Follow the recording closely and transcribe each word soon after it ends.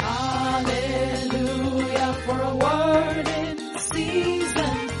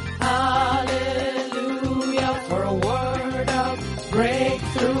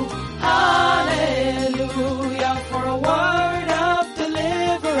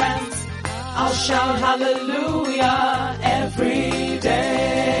I'll shout hallelujah every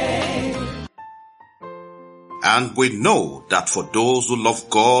day. And we know that for those who love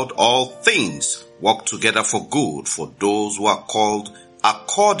God, all things work together for good for those who are called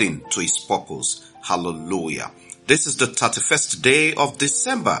according to his purpose. Hallelujah. This is the 31st day of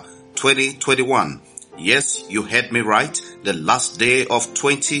December 2021. Yes, you heard me right. The last day of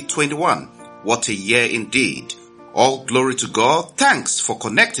 2021. What a year indeed. All glory to God. Thanks for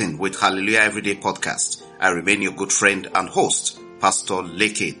connecting with Hallelujah Everyday Podcast. I remain your good friend and host, Pastor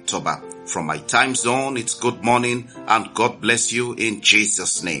Leke Toba. From my time zone, it's good morning and God bless you in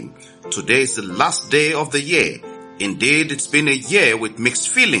Jesus' name. Today is the last day of the year. Indeed, it's been a year with mixed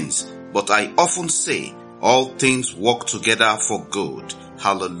feelings, but I often say all things work together for good.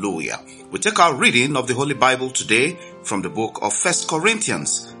 Hallelujah. We take our reading of the Holy Bible today from the book of 1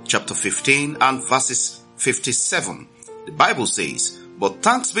 Corinthians chapter 15 and verses 57. The Bible says, "But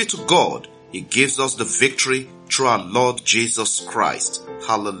thanks be to God, he gives us the victory through our Lord Jesus Christ."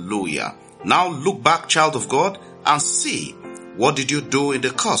 Hallelujah. Now look back, child of God, and see what did you do in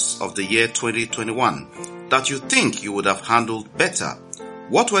the course of the year 2021 that you think you would have handled better?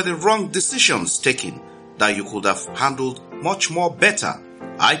 What were the wrong decisions taken that you could have handled much more better?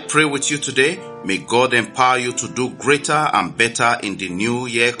 I pray with you today, may God empower you to do greater and better in the new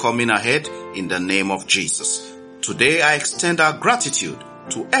year coming ahead in the name of Jesus. Today I extend our gratitude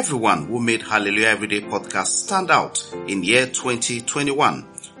to everyone who made Hallelujah Everyday Podcast stand out in year 2021.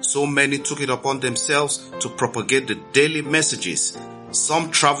 So many took it upon themselves to propagate the daily messages.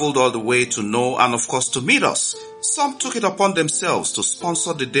 Some traveled all the way to know and of course to meet us. Some took it upon themselves to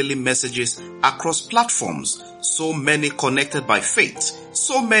sponsor the daily messages across platforms. So many connected by faith.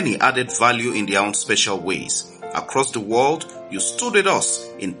 So many added value in their own special ways. Across the world, you stood with us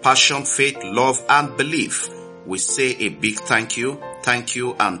in passion, faith, love, and belief. We say a big thank you,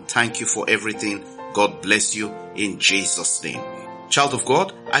 and thank you for everything. God bless you in Jesus' name. Child of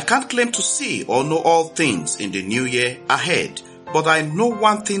God, I can't claim to see or know all things in the new year ahead, but I know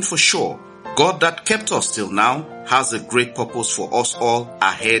one thing for sure. God that kept us till now has a great purpose for us all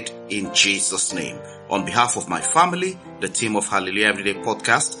ahead in Jesus' name. On behalf of my family, the team of Hallelujah Everyday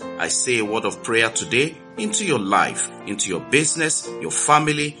Podcast, I say a word of prayer today into your life, into your business, your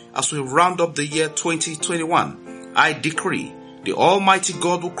family, as we round up the year 2021. I decree the Almighty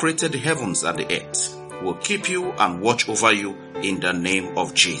God who created the heavens and the earth will keep you and watch over you in the name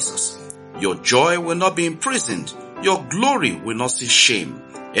of Jesus. Your joy will not be imprisoned. Your glory will not see shame.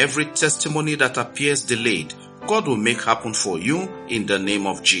 Every testimony that appears delayed, God will make happen for you in the name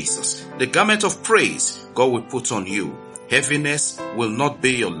of Jesus. The garment of praise God will put on you. Heaviness will not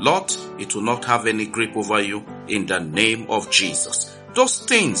be your lot. It will not have any grip over you in the name of Jesus. Those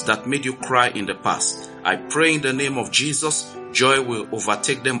things that made you cry in the past, I pray in the name of Jesus, joy will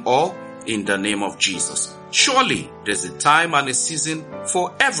overtake them all in the name of Jesus. Surely there's a time and a season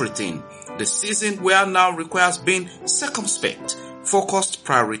for everything. The season we are now requires being circumspect, focused,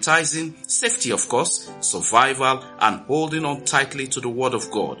 prioritizing safety, of course, survival, and holding on tightly to the word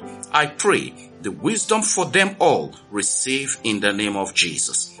of God. I pray the wisdom for them all receive in the name of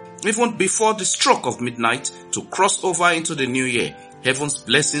Jesus. Even before the stroke of midnight to cross over into the new year, heaven's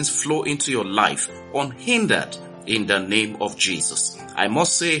blessings flow into your life unhindered in the name of Jesus. I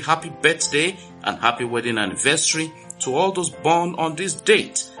must say happy birthday and happy wedding anniversary to all those born on this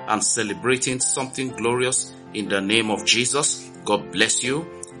date and celebrating something glorious in the name of Jesus. God bless you,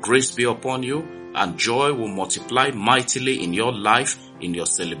 grace be upon you, and joy will multiply mightily in your life, in your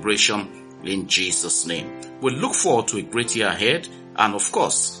celebration, in Jesus' name. We look forward to a great year ahead and of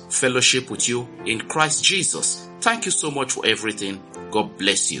course, fellowship with you in Christ Jesus. Thank you so much for everything. God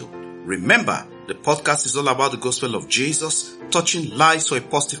bless you. Remember, the podcast is all about the gospel of Jesus, touching lives for a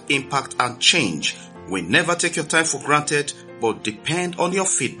positive impact and change. We never take your time for granted, but depend on your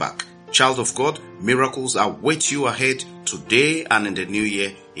feedback. Child of God, miracles await you ahead today and in the new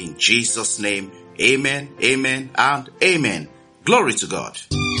year. In Jesus' name, amen, amen, and amen. Glory to God.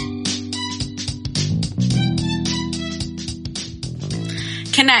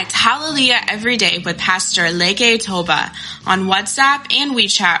 Connect Hallelujah every day with Pastor Leke Toba on WhatsApp and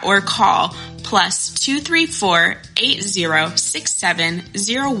WeChat or call +234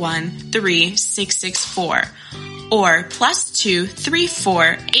 8067013664 or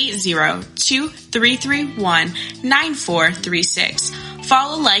 +234 8023319436.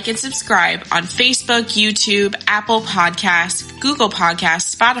 Follow, like, and subscribe on Facebook, YouTube, Apple Podcasts, Google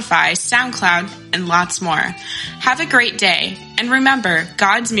Podcasts, Spotify, SoundCloud, and lots more. Have a great day, and remember,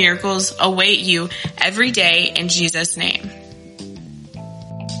 God's miracles await you every day in Jesus' name.